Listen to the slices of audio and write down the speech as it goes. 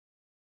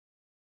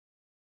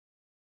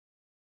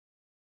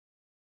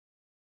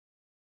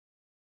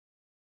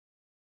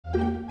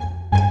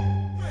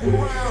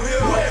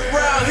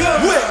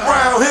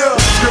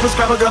Scribble,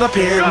 scrabble, got a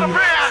pen.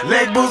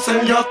 Leg boots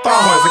in your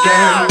thorns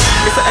again.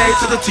 It's the A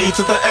to the T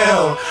to the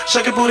L.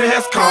 Shake your booty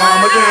has come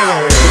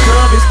again. The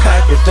club is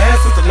packed with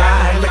dancers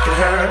tonight. Look at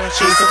her,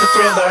 she's such a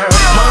thriller.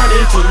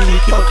 Money to me,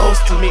 keep her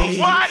close to me,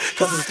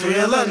 cause it's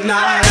thriller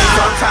night.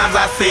 Sometimes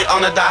I sit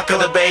on the dock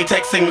of the bay,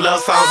 texting love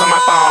songs on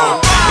my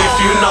phone. If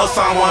you know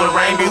someone with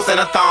rain boots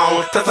and a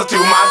thong, text her to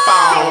my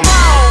phone.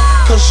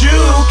 Cause you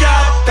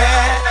got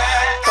that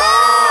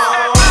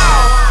thong,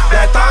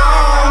 that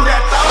thong,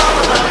 that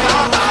thong, that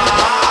thong.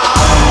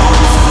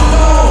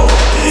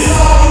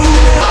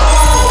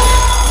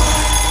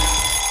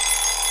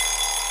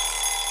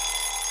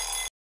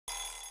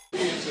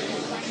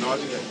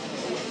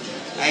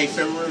 Hey,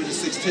 February the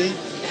 16th.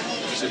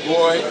 It's your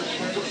boy,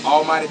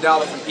 Almighty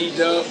Dollar from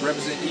Edubb,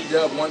 represent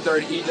Edubb,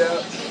 130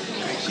 Edubb.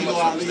 Kilo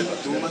Ali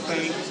doing my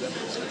thing.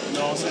 You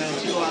know what I'm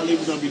saying? Kilo Ali,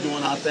 we're gonna be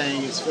doing our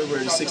thing. It's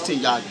February the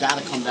 16th. Y'all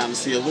gotta come down and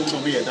see us. Where we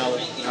gonna be at, Dollar?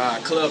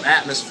 Club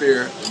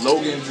Atmosphere,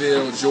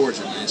 Loganville,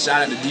 Georgia, man.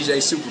 Shout out to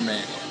DJ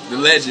Superman, the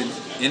legend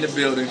in the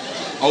building.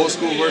 Old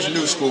school versus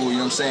new school, you know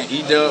what I'm saying?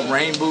 Edubb,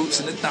 rain boots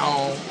and the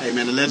thong. Hey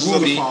man, the legends Booty,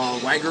 of the fall.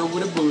 white girl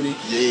with a booty.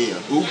 Yeah.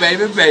 Ooh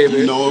baby, baby.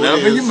 You know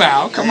love in your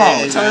mouth. Come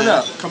on, turn it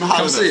up. Come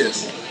see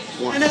us.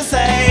 In a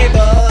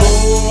saber.